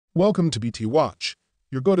Welcome to BT Watch,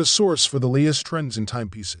 your go-to source for the latest trends in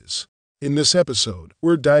timepieces. In this episode,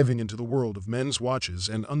 we're diving into the world of men's watches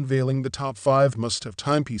and unveiling the top 5 must-have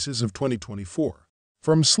timepieces of 2024.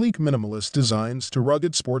 From sleek minimalist designs to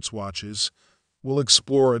rugged sports watches, we'll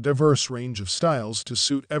explore a diverse range of styles to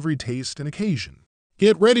suit every taste and occasion.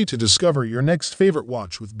 Get ready to discover your next favorite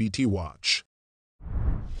watch with BT Watch.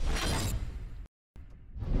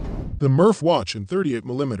 The Murph watch in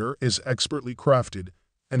 38mm is expertly crafted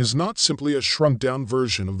and is not simply a shrunk-down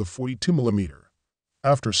version of the 42mm.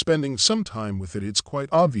 After spending some time with it, it's quite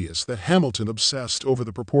obvious that Hamilton obsessed over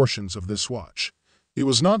the proportions of this watch. It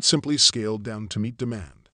was not simply scaled down to meet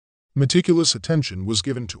demand. Meticulous attention was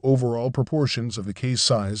given to overall proportions of the case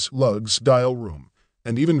size, lugs, dial room,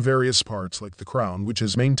 and even various parts like the crown, which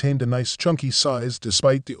has maintained a nice chunky size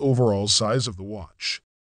despite the overall size of the watch.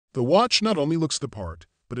 The watch not only looks the part,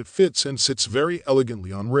 but it fits and sits very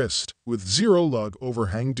elegantly on wrist, with zero lug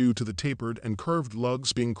overhang due to the tapered and curved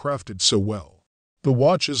lugs being crafted so well. The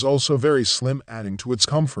watch is also very slim, adding to its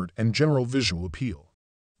comfort and general visual appeal.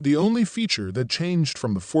 The only feature that changed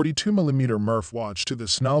from the 42mm Murph watch to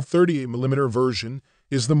this now 38mm version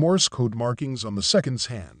is the Morse code markings on the seconds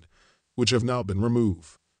hand, which have now been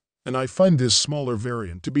removed. And I find this smaller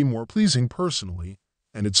variant to be more pleasing personally,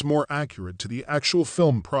 and it's more accurate to the actual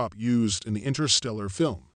film prop used in the interstellar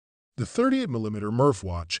film. The 38mm Murph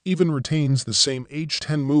watch even retains the same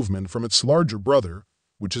H10 movement from its larger brother,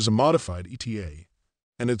 which is a modified ETA,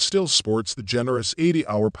 and it still sports the generous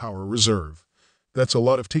 80-hour power reserve. That's a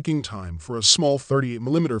lot of taking time for a small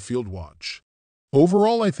 38mm field watch.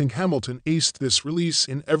 Overall, I think Hamilton aced this release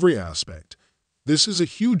in every aspect. This is a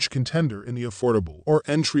huge contender in the affordable or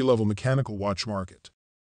entry-level mechanical watch market.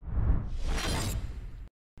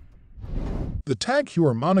 The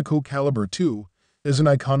Heuer Monaco Calibre 2 is an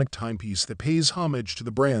iconic timepiece that pays homage to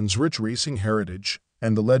the brand's rich racing heritage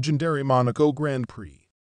and the legendary Monaco Grand Prix.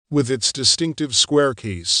 With its distinctive square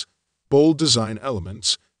case, bold design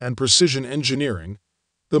elements, and precision engineering,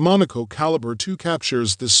 the Monaco Calibre 2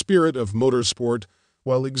 captures the spirit of motorsport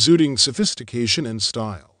while exuding sophistication and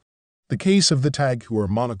style. The case of the Heuer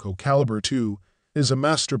Monaco Calibre 2 is a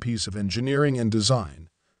masterpiece of engineering and design,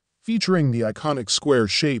 featuring the iconic square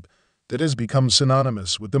shape that has become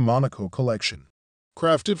synonymous with the Monaco collection.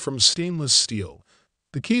 Crafted from stainless steel,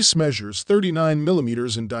 the case measures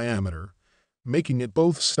 39mm in diameter, making it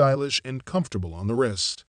both stylish and comfortable on the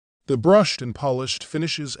wrist. The brushed and polished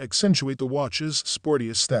finishes accentuate the watch's sporty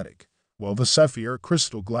aesthetic, while the sapphire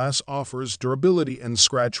crystal glass offers durability and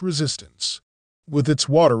scratch resistance. With its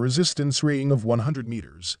water resistance rating of 100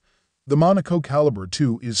 meters, the Monaco Calibre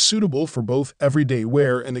 2 is suitable for both everyday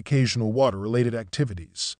wear and occasional water-related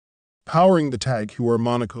activities. Powering the Heuer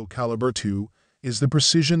Monaco Calibre 2 is the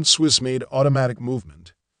precision Swiss-made automatic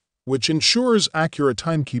movement, which ensures accurate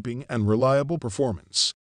timekeeping and reliable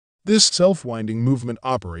performance. This self-winding movement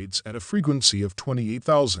operates at a frequency of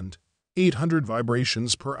 28,800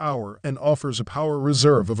 vibrations per hour and offers a power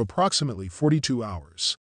reserve of approximately 42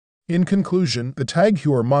 hours. In conclusion, the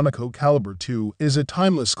Heuer Monaco Calibre 2 is a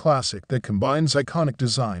timeless classic that combines iconic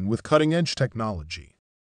design with cutting-edge technology.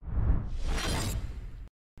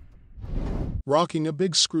 Rocking a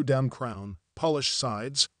big screw-down crown, polished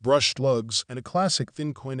sides, brushed lugs, and a classic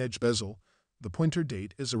thin coin-edge bezel, the Pointer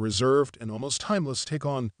Date is a reserved and almost timeless take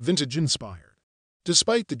on vintage-inspired.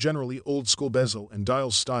 Despite the generally old-school bezel and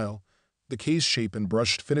dial style, the case shape and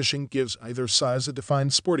brushed finishing gives either size a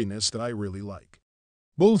defined sportiness that I really like.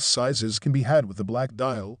 Both sizes can be had with a black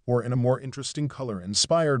dial or in a more interesting color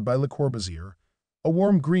inspired by Le Corbusier, a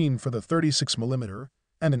warm green for the 36mm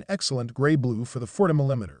and an excellent gray-blue for the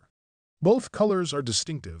 40mm. Both colors are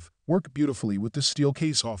distinctive, work beautifully with the steel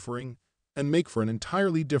case offering, and make for an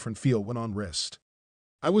entirely different feel when on wrist.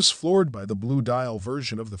 I was floored by the blue dial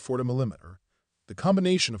version of the 40mm. The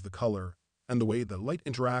combination of the color and the way the light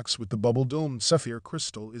interacts with the bubble-domed sapphire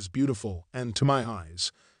crystal is beautiful and, to my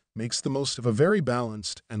eyes, makes the most of a very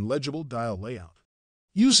balanced and legible dial layout.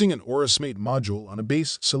 Using an Oris-made module on a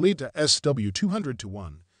base Solita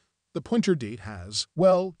SW200-1, the Pointer Date has,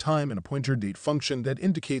 time and a Pointer Date function that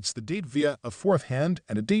indicates the date via a fourth hand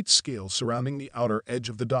and a date scale surrounding the outer edge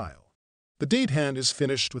of the dial. The date hand is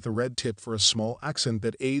finished with a red tip for a small accent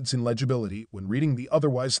that aids in legibility when reading the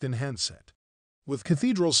otherwise thin handset. With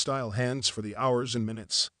cathedral-style hands for the hours and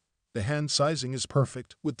minutes, the hand sizing is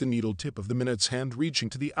perfect, with the needle tip of the minutes hand reaching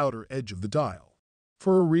to the outer edge of the dial.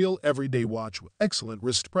 For a real everyday watch with excellent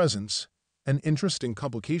wrist presence, an interesting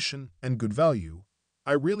complication, and good value,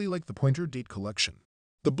 I really like the Pointer Date collection.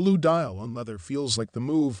 The blue dial on leather feels like the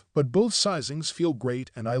move, but both sizings feel great,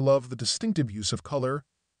 and I love the distinctive use of color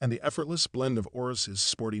and the effortless blend of Oris's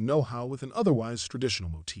sporty know-how with an otherwise traditional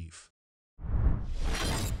motif.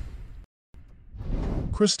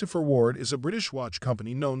 Christopher Ward is a British watch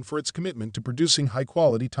company known for its commitment to producing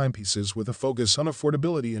high-quality timepieces with a focus on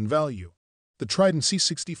affordability and value. The Trident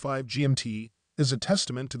C65 GMT is a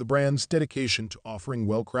testament to the brand's dedication to offering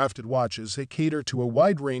well-crafted watches that cater to a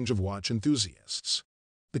wide range of watch enthusiasts.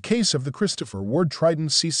 The case of the Christopher Ward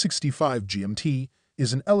Trident C65 GMT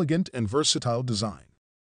is an elegant and versatile design.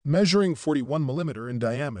 Measuring 41mm in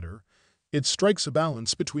diameter, it strikes a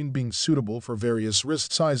balance between being suitable for various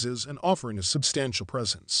wrist sizes and offering a substantial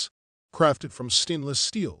presence. Crafted from stainless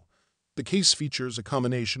steel, the case features a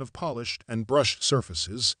combination of polished and brushed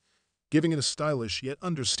surfaces, giving it a stylish yet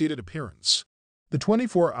understated appearance. The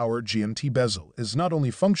 24-hour GMT bezel is not only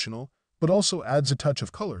functional, but also adds a touch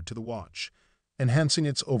of color to the watch, enhancing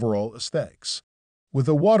its overall aesthetics. With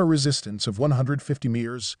a water resistance of 150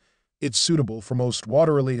 meters, it's suitable for most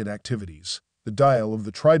water-related activities. The dial of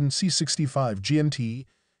the Trident C65 GMT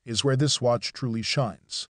is where this watch truly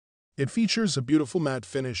shines. It features a beautiful matte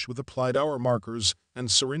finish with applied hour markers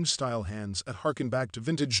and syringe-style hands that harken back to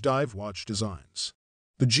vintage dive watch designs.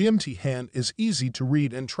 The GMT hand is easy to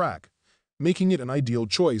read and track, making it an ideal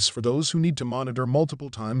choice for those who need to monitor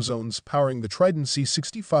multiple time zones. Powering the Trident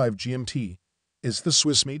C65 GMT is the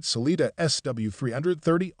Swiss-made Sellita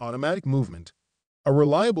SW330 automatic movement. A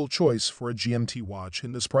reliable choice for a GMT watch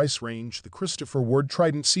in this price range, the Christopher Ward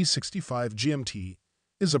Trident C65 GMT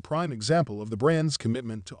is a prime example of the brand's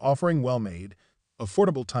commitment to offering well-made,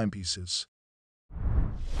 affordable timepieces.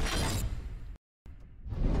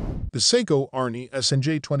 The Seiko Arnie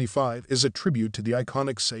SNJ25 is a tribute to the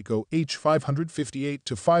iconic Seiko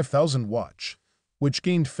H558-5000 watch, which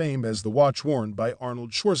gained fame as the watch worn by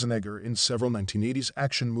Arnold Schwarzenegger in several 1980s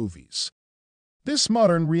action movies. This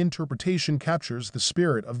modern reinterpretation captures the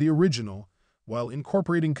spirit of the original while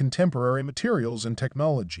incorporating contemporary materials and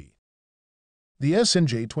technology. The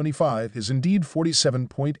SNJ25 is indeed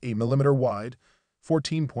 47.8mm wide,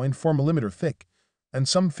 14.4mm thick, and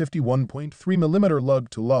some 51.3mm lug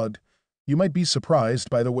to lug. You might be surprised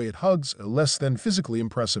by the way it hugs a less than physically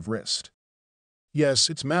impressive wrist. Yes,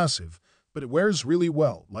 it's massive, but it wears really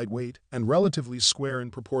well, lightweight, and relatively square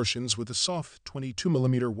in proportions with a soft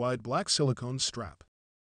 22mm wide black silicone strap.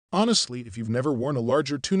 Honestly, if you've never worn a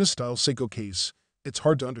larger tuna-style Seiko case, it's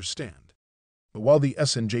hard to understand. But while the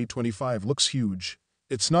SNJ25 looks huge,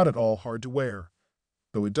 it's not at all hard to wear,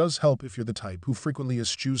 though it does help if you're the type who frequently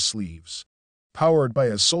eschews sleeves. Powered by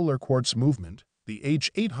a solar quartz movement, the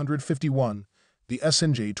H851, the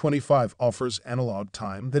SNJ25 offers analog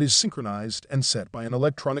time that is synchronized and set by an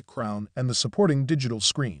electronic crown and the supporting digital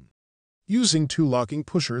screen. Using two locking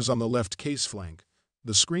pushers on the left case flank,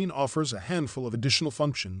 the screen offers a handful of additional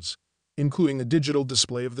functions, including a digital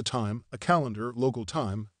display of the time, a calendar, local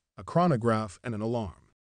time, a chronograph, and an alarm.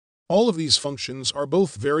 All of these functions are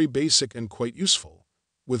both very basic and quite useful,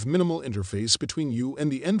 with minimal interface between you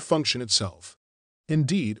and the end function itself.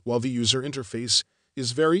 Indeed, while the user interface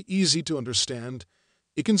is very easy to understand,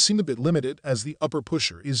 it can seem a bit limited as the upper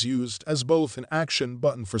pusher is used as both an action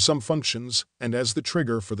button for some functions and as the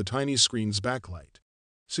trigger for the tiny screen's backlight.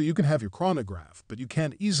 So you can have your chronograph, but you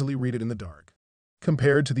can't easily read it in the dark.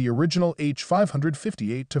 Compared to the original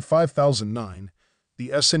H558-5009, the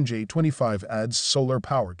SNJ25 adds solar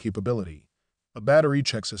power capability, a battery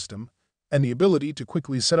check system, and the ability to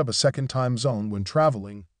quickly set up a second time zone when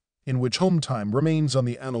traveling, in which home time remains on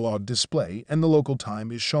the analog display and the local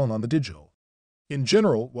time is shown on the digital. In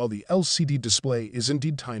general, while the LCD display is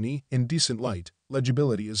indeed tiny, in decent light,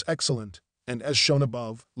 legibility is excellent, and as shown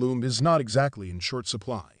above, lume is not exactly in short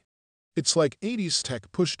supply. It's like 80s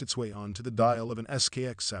tech pushed its way onto the dial of an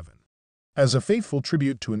SKX7. As a faithful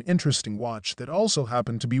tribute to an interesting watch that also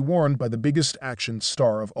happened to be worn by the biggest action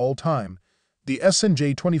star of all time, the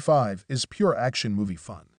SNJ25 is pure action movie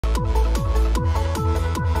fun.